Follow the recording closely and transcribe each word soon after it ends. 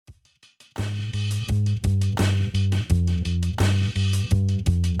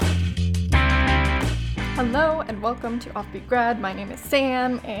Hello and welcome to Offbeat Grad. My name is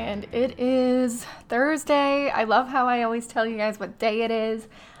Sam and it is Thursday. I love how I always tell you guys what day it is.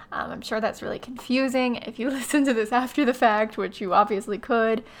 I'm sure that's really confusing if you listen to this after the fact, which you obviously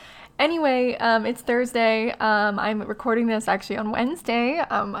could. Anyway, it's Thursday. I'm recording this actually on Wednesday,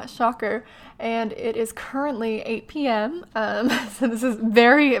 shocker, and it is currently 8 p.m. So this is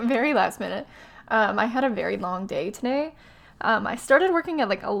very, very last minute. I had a very long day today. I started working at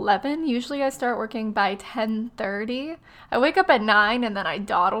like 11. Usually I start working by 10:30. I wake up at 9 and then I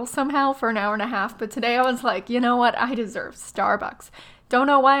dawdle somehow for an hour and a half. But today I was like, you know what? I deserve Starbucks. Don't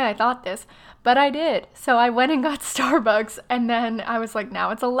know why I thought this, but I did. So I went and got Starbucks and then I was like, now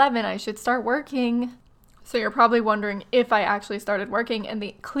it's 11. I should start working. So you're probably wondering if I actually started working, and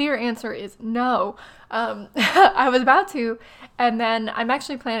the clear answer is no. I was about to, and then I'm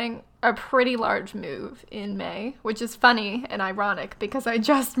actually planning a pretty large move in May, which is funny and ironic because I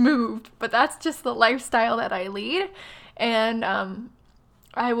just moved, but that's just the lifestyle that I lead, and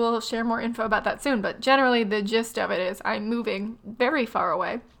I will share more info about that soon, but generally the gist of it is I'm moving very far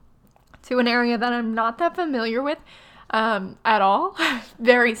away to an area that I'm not that familiar with at all.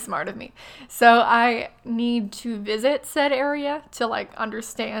 Very smart of me. So I need to visit said area to like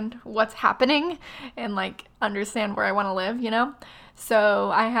understand what's happening and like understand where I want to live, you know?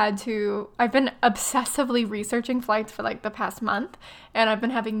 So I've been obsessively researching flights for like the past month and I've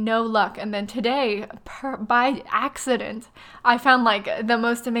been having no luck. And then today, by accident, I found like the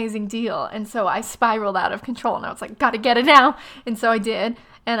most amazing deal. And so I spiraled out of control and I was like, gotta get it now. And so I did.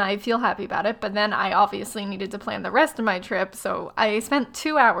 And I feel happy about it, but then I obviously needed to plan the rest of my trip, so I spent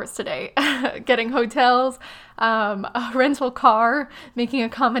 2 hours today getting hotels, a rental car, making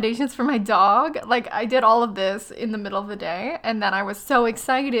accommodations for my dog. Like, I did all of this in the middle of the day, and then I was so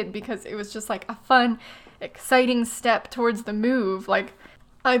excited because it was just like a fun, exciting step towards the move. Like,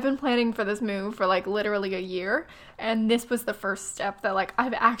 I've been planning for this move for like literally a year, and this was the first step that like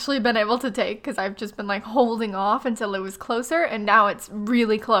I've actually been able to take because I've just been like holding off until it was closer, and now it's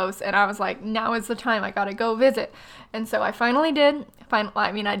really close, and I was like, now is the time, I gotta go visit. And so I finally did.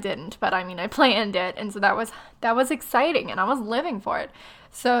 I didn't, but I planned it, and so that was exciting, and I was living for it.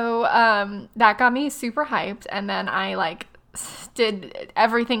 So that got me super hyped, and then I like did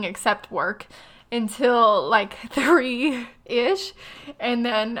everything except work until like 3-ish, and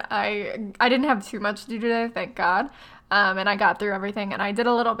then I didn't have too much to do today, thank God, and I got through everything, and I did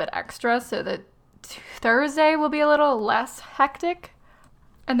a little bit extra so that Thursday will be a little less hectic,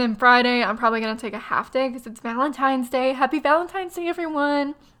 and then Friday I'm probably gonna take a half day because it's Valentine's Day. Happy Valentine's Day,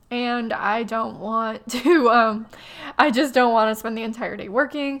 everyone. And I don't want to, I just don't want to spend the entire day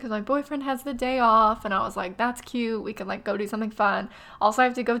working because my boyfriend has the day off, and I was like, that's cute, we can like go do something fun. Also, I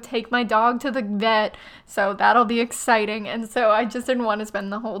have to go take my dog to the vet, so that'll be exciting, and so I just didn't want to spend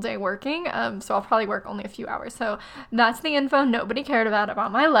the whole day working, so I'll probably work only a few hours. So that's the info nobody cared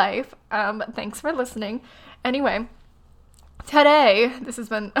about my life. Thanks for listening. Anyway, today, this has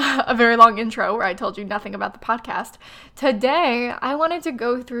been a very long intro where I told you nothing about the podcast. Today, I wanted to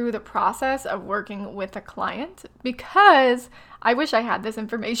go through the process of working with a client because I wish I had this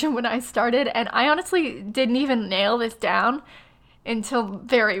information when I started, and I honestly didn't even nail this down until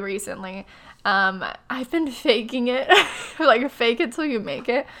very recently. I've been faking it, like fake it till you make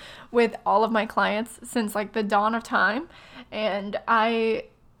it, with all of my clients since like the dawn of time, and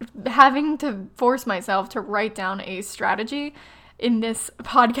having to force myself to write down a strategy in this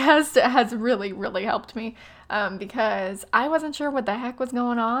podcast has really, really helped me because I wasn't sure what the heck was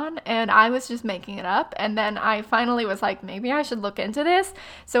going on, and I was just making it up, and then I finally was like, maybe I should look into this.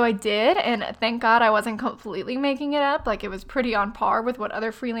 So I did, and thank God I wasn't completely making it up. Like, it was pretty on par with what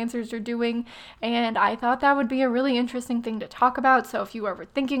other freelancers are doing, and I thought that would be a really interesting thing to talk about. So if you are ever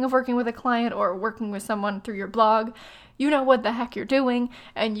thinking of working with a client or working with someone through your blog, you know what the heck you're doing,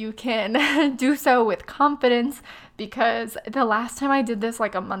 and you can do so with confidence, because the last time I did this,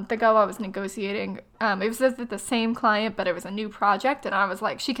 like a month ago, I was negotiating, it was with the same client, but it was a new project, and I was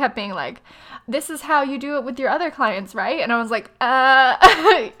like, she kept being like, this is how you do it with your other clients, right? And I was like,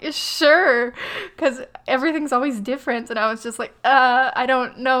 sure, because everything's always different, and I was just like, I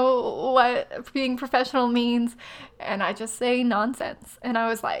don't know what being professional means, and I just say nonsense, and I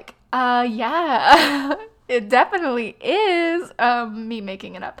was like, yeah. It definitely is me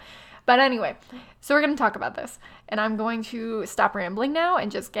making it up. But anyway, so we're going to talk about this. And I'm going to stop rambling now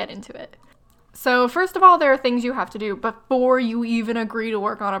and just get into it. So first of all, there are things you have to do before you even agree to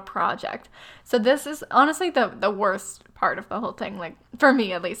work on a project. So this is honestly the worst part of the whole thing. Like, for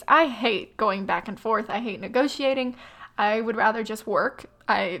me at least, I hate going back and forth. I hate negotiating. I would rather just work.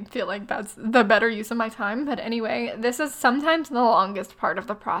 I feel like that's the better use of my time. But anyway, this is sometimes the longest part of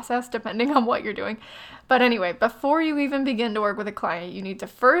the process, depending on what you're doing. But anyway, before you even begin to work with a client, you need to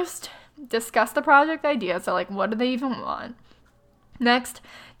first discuss the project idea. So like, what do they even want? Next,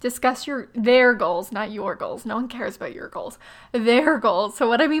 discuss their goals, not your goals. No one cares about your goals. Their goals. So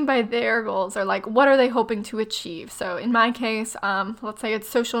what I mean by their goals are like, what are they hoping to achieve? So in my case, let's say it's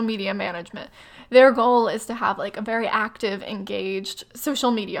social media management. Their goal is to have like a very active, engaged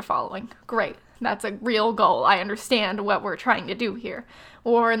social media following. Great. That's a real goal. I understand what we're trying to do here.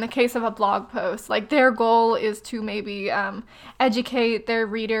 Or in the case of a blog post, like their goal is to maybe educate their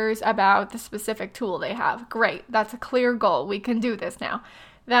readers about the specific tool they have. Great. That's a clear goal. We can do this now.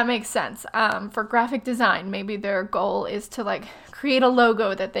 That makes sense. For graphic design, maybe their goal is to like create a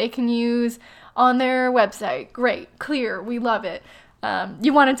logo that they can use on their website. Great. Clear. We love it.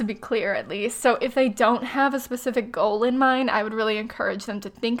 You want it to be clear at least. So if they don't have a specific goal in mind, I would really encourage them to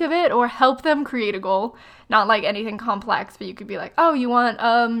think of it or help them create a goal. Not like anything complex, but you could be like, oh, you want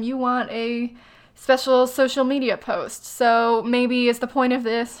a special social media post. So maybe is the point of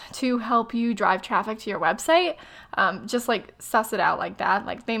this to help you drive traffic to your website? Just like suss it out like that.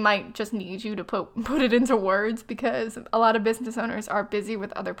 Like they might just need you to put it into words because a lot of business owners are busy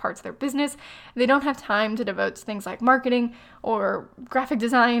with other parts of their business. They don't have time to devote to things like marketing or graphic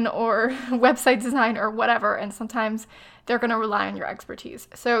design or website design or whatever. And sometimes they're going to rely on your expertise.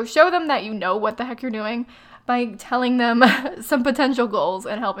 So show them that you know what the heck you're doing by telling them some potential goals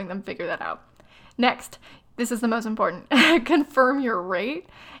and helping them figure that out. Next, this is the most important, confirm your rate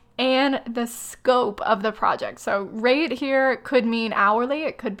and the scope of the project. So rate here could mean hourly.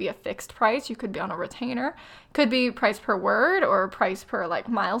 It could be a fixed price. You could be on a retainer. Could be price per word or price per like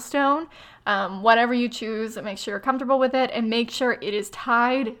milestone. Whatever you choose, make sure you're comfortable with it and make sure it is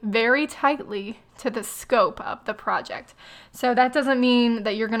tied very tightly to the scope of the project. So that doesn't mean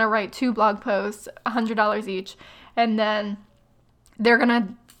that you're going to write 2 blog posts, $100 each, and then they're going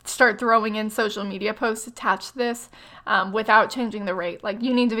to start throwing in social media posts attached to this without changing the rate. Like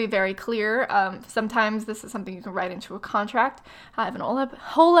you need to be very clear. Sometimes this is something you can write into a contract. I have an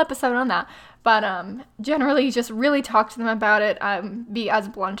whole episode on that. But generally just really talk to them about it, be as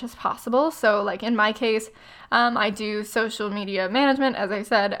blunt as possible. So like in my case, I do social media management. As I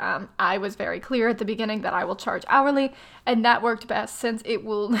said, I was very clear at the beginning that I will charge hourly, and that worked best since it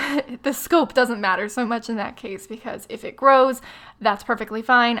will, the scope doesn't matter so much in that case because if it grows, that's perfectly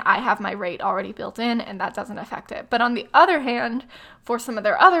fine. I have my rate already built in and that doesn't affect it. But on the other hand, for some of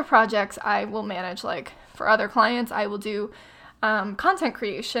their other projects, I will manage, like for other clients, I will do content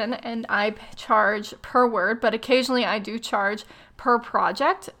creation and I charge per word, but occasionally I do charge per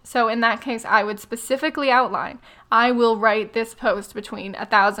project. So in that case, I would specifically outline, I will write this post between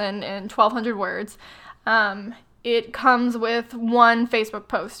 1,000 and 1,200 words. It comes with 1 Facebook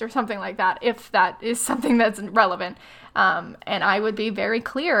post or something like that, if that is something that's relevant. And I would be very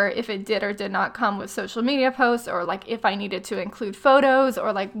clear if it did or did not come with social media posts or like if I needed to include photos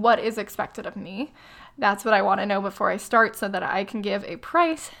or like what is expected of me. That's what I want to know before I start so that I can give a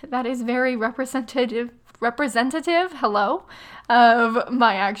price that is very representative, of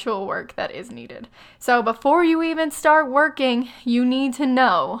my actual work that is needed. So before you even start working, you need to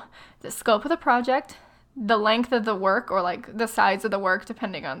know the scope of the project, the length of the work or like the size of the work,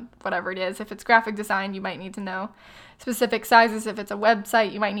 depending on whatever it is. If it's graphic design, you might need to know specific sizes. If it's a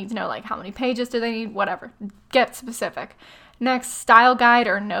website, you might need to know like how many pages do they need, whatever. Get specific. Next, style guide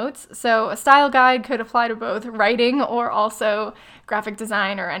or notes. So a style guide could apply to both writing or also graphic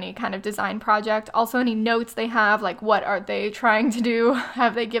design or any kind of design project. Also any notes they have, like what are they trying to do?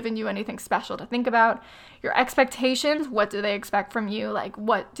 Have they given you anything special to think about? Your expectations, what do they expect from you? Like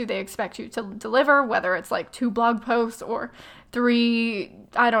what do they expect you to deliver? Whether it's like 2 blog posts or 3,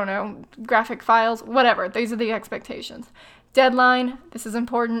 graphic files, whatever. These are the expectations. Deadline, this is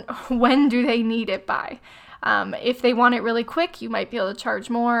important. When do they need it by? If they want it really quick, you might be able to charge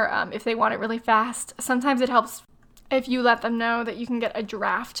more. If they want it really fast, sometimes it helps if you let them know that you can get a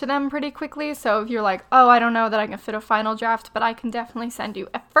draft to them pretty quickly. So if you're like, oh, I don't know that I can fit a final draft, but I can definitely send you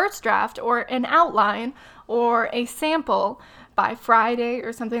a first draft or an outline or a sample by Friday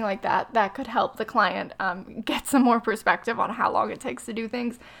or something like that, that could help the client get some more perspective on how long it takes to do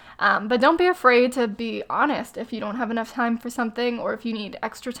things. But don't be afraid to be honest. If you don't have enough time for something or if you need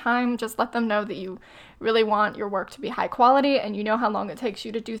extra time, just let them know that you really want your work to be high quality and you know how long it takes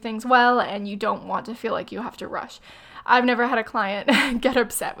you to do things well and you don't want to feel like you have to rush. I've never had a client get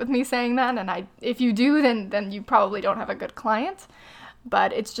upset with me saying that, and if you do, then you probably don't have a good client,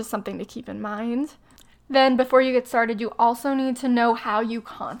 but it's just something to keep in mind. Then before you get started, you also need to know how you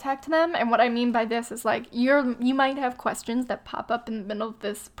contact them. And what I mean by this is like you might have questions that pop up in the middle of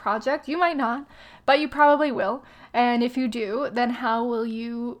this project. You might not, but you probably will. And if you do, then how will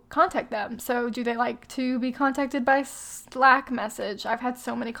you contact them? So do they like to be contacted by Slack message? I've had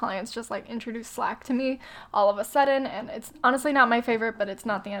so many clients just like introduce Slack to me all of a sudden, and it's honestly not my favorite, but it's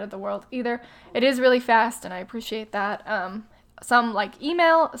not the end of the world either. It is really fast, and I appreciate that. Some like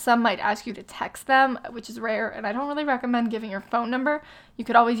email, some might ask you to text them, which is rare, and I don't really recommend giving your phone number. You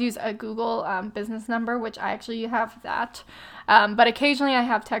could always use a Google business number, which I actually have that. But occasionally I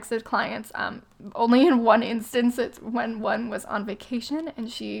have texted clients, only in one instance. It's when one was on vacation,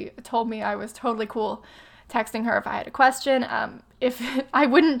 and she told me I was totally cool texting her if I had a question. If I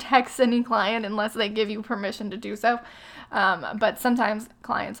wouldn't text any client unless they give you permission to do so. But sometimes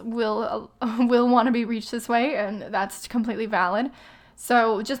clients will want to be reached this way, and that's completely valid.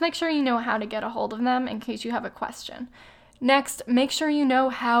 So just make sure you know how to get a hold of them in case you have a question. Next, make sure you know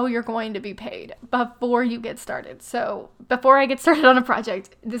how you're going to be paid before you get started. So before I get started on a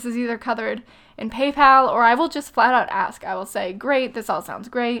project, this is either covered in PayPal, or I will just flat out ask. I will say, great, this all sounds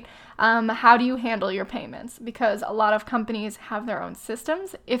great. How do you handle your payments? Because a lot of companies have their own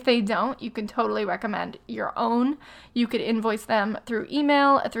systems. If they don't, you can totally recommend your own. You could invoice them through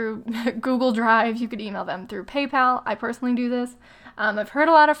email, through Google Drive. You could email them through PayPal. I personally do this. I've heard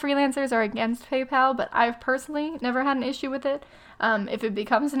a lot of freelancers are against PayPal, but I've personally never had an issue with it. If it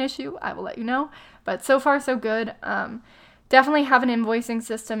becomes an issue, I will let you know. But so far, so good. Definitely have an invoicing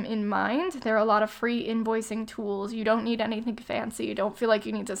system in mind. There are a lot of free invoicing tools. You don't need anything fancy. You don't feel like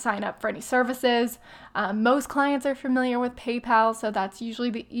you need to sign up for any services. Most clients are familiar with PayPal, so that's usually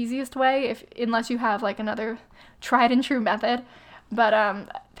the easiest way, unless you have like another tried and true method. But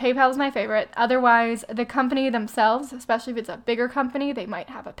PayPal is my favorite. Otherwise, the company themselves, especially if it's a bigger company, they might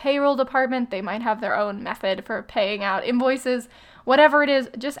have a payroll department. They might have their own method for paying out invoices. Whatever it is,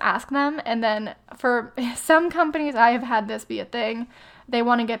 just ask them. And then for some companies, I have had this be a thing. They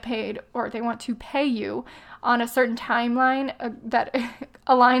want to get paid, or they want to pay you on a certain timeline that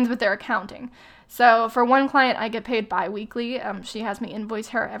aligns with their accounting. So for one client, I get paid bi-weekly. She has me invoice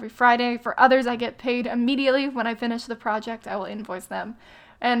her every Friday. For others, I get paid immediately. When I finish the project, I will invoice them.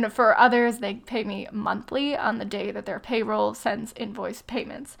 And for others, they pay me monthly on the day that their payroll sends invoice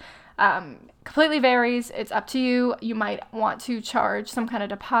payments. Completely varies. It's up to you. You might want to charge some kind of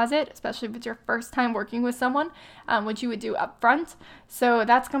deposit, especially if it's your first time working with someone, which you would do up front. So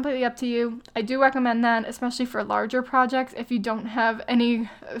that's completely up to you. I do recommend that, especially for larger projects, if you don't have any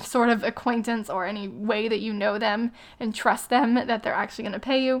sort of acquaintance or any way that you know them and trust them that they're actually going to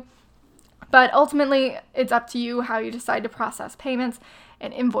pay you. But ultimately, it's up to you how you decide to process payments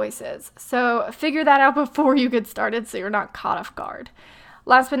and invoices. So figure that out before you get started so you're not caught off guard.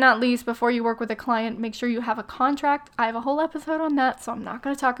 Last but not least, before you work with a client, make sure you have a contract. I have a whole episode on that, so I'm not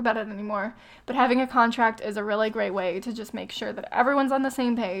going to talk about it anymore. But having a contract is a really great way to just make sure that everyone's on the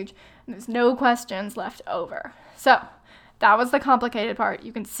same page and there's no questions left over. So that was the complicated part.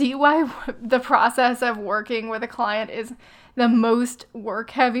 You can see why the process of working with a client is the most work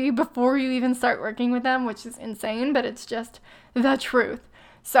heavy before you even start working with them, which is insane, but it's just the truth.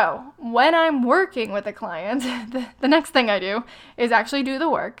 So when I'm working with a client, the next thing I do is actually do the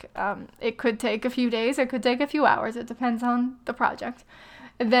work. It could take a few days, it could take a few hours. It depends on the project.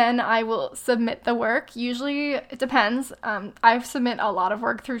 Then I will submit the work. Usually it depends. I submit a lot of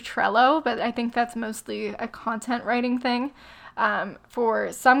work through Trello, but I think that's mostly a content writing thing.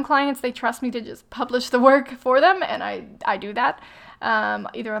 For some clients, they trust me to just publish the work for them, and I do that,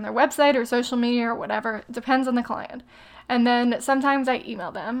 either on their website or social media or whatever. It depends on the client. And then sometimes I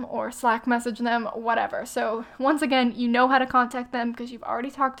email them or Slack message them, whatever. So once again, you know how to contact them because you've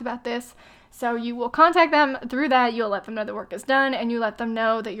already talked about this. So you will contact them through that. You'll let them know the work is done, and you let them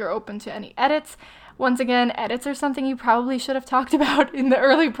know that you're open to any edits. Once again, edits are something you probably should have talked about in the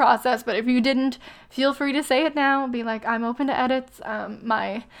early process, but if you didn't, feel free to say it now. Be like, I'm open to edits.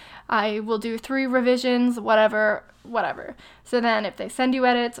 I will do 3 revisions, whatever. So then if they send you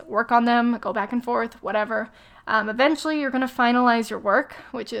edits, work on them, go back and forth, whatever. Eventually you're going to finalize your work,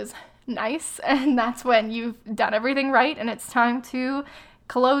 which is nice, and that's when you've done everything right and it's time to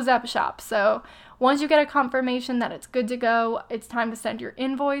close up shop. So once you get a confirmation that it's good to go, it's time to send your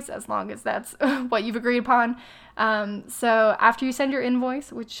invoice, as long as that's what you've agreed upon. So after you send your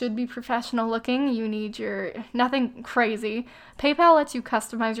invoice, which should be professional looking, you need nothing crazy. PayPal lets you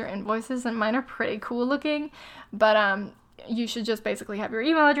customize your invoices, and mine are pretty cool looking, but you should just basically have your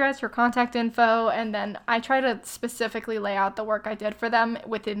email address, your contact info, and then I try to specifically lay out the work I did for them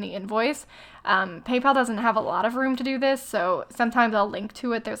within the invoice. PayPal doesn't have a lot of room to do this, so sometimes I'll link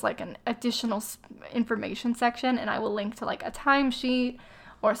to it. There's like an additional information section, and I will link to like a timesheet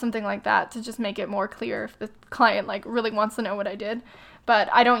or something like that to just make it more clear if the client like really wants to know what I did. But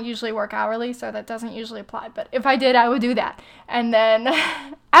I don't usually work hourly, so that doesn't usually apply. But if I did, I would do that. And then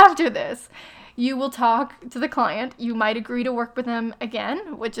after this, you will talk to the client. You might agree to work with them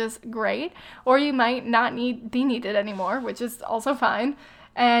again, which is great, or you might not be needed anymore, which is also fine.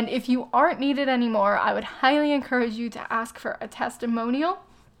 And if you aren't needed anymore, I would highly encourage you to ask for a testimonial.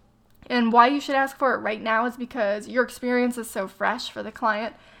 And why you should ask for it right now is because your experience is so fresh for the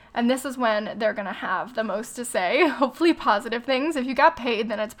client, and this is when they're going to have the most to say, hopefully positive things. If you got paid,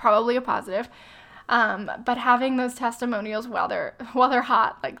 then it's probably a positive. But having those testimonials while they're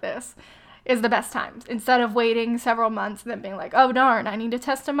hot like this is the best time. Instead of waiting several months and then being like, oh darn, I need a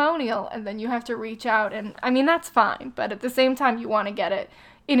testimonial, and then you have to reach out, and I mean, that's fine, but at the same time, you want to get it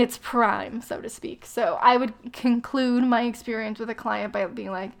in its prime, so to speak. So I would conclude my experience with a client by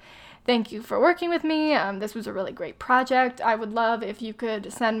being like, thank you for working with me. This was a really great project. I would love if you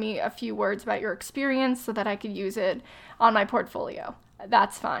could send me a few words about your experience so that I could use it on my portfolio.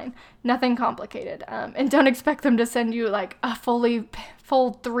 That's fine. Nothing complicated. And don't expect them to send you like a full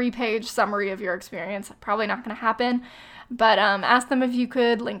 3-page summary of your experience. Probably not going to happen. But ask them if you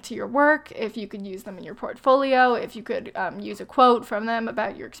could link to your work, if you could use them in your portfolio, if you could use a quote from them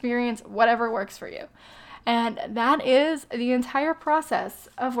about your experience, whatever works for you. And that is the entire process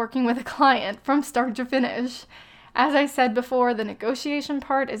of working with a client from start to finish. As I said before, the negotiation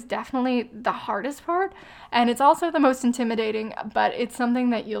part is definitely the hardest part, and it's also the most intimidating, but it's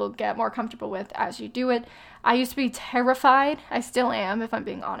something that you'll get more comfortable with as you do it. I used to be terrified. I still am, if I'm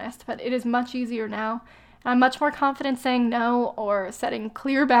being honest, but it is much easier now. I'm much more confident saying no or setting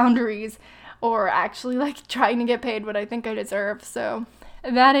clear boundaries or actually like trying to get paid what I think I deserve. So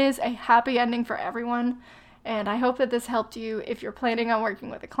that is a happy ending for everyone, and I hope that this helped you if you're planning on working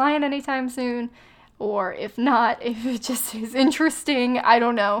with a client anytime soon, or if not, if it just is interesting, I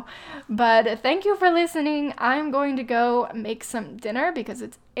don't know. But thank you for listening. I'm going to go make some dinner because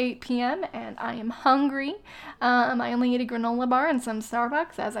it's 8 p.m. and I am hungry. I only ate a granola bar and some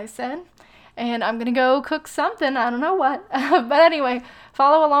Starbucks, as I said. And I'm going to go cook something. I don't know what. But anyway,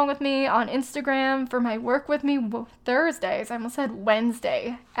 follow along with me on Instagram for my Work With Me Thursdays. I almost said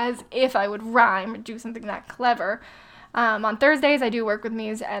Wednesday, as if I would rhyme or do something that clever. On Thursdays, I do Work With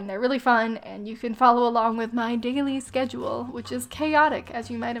Me's, and they're really fun. And you can follow along with my daily schedule, which is chaotic, as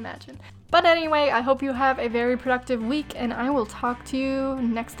you might imagine. But anyway, I hope you have a very productive week, and I will talk to you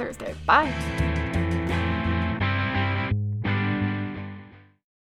next Thursday. Bye.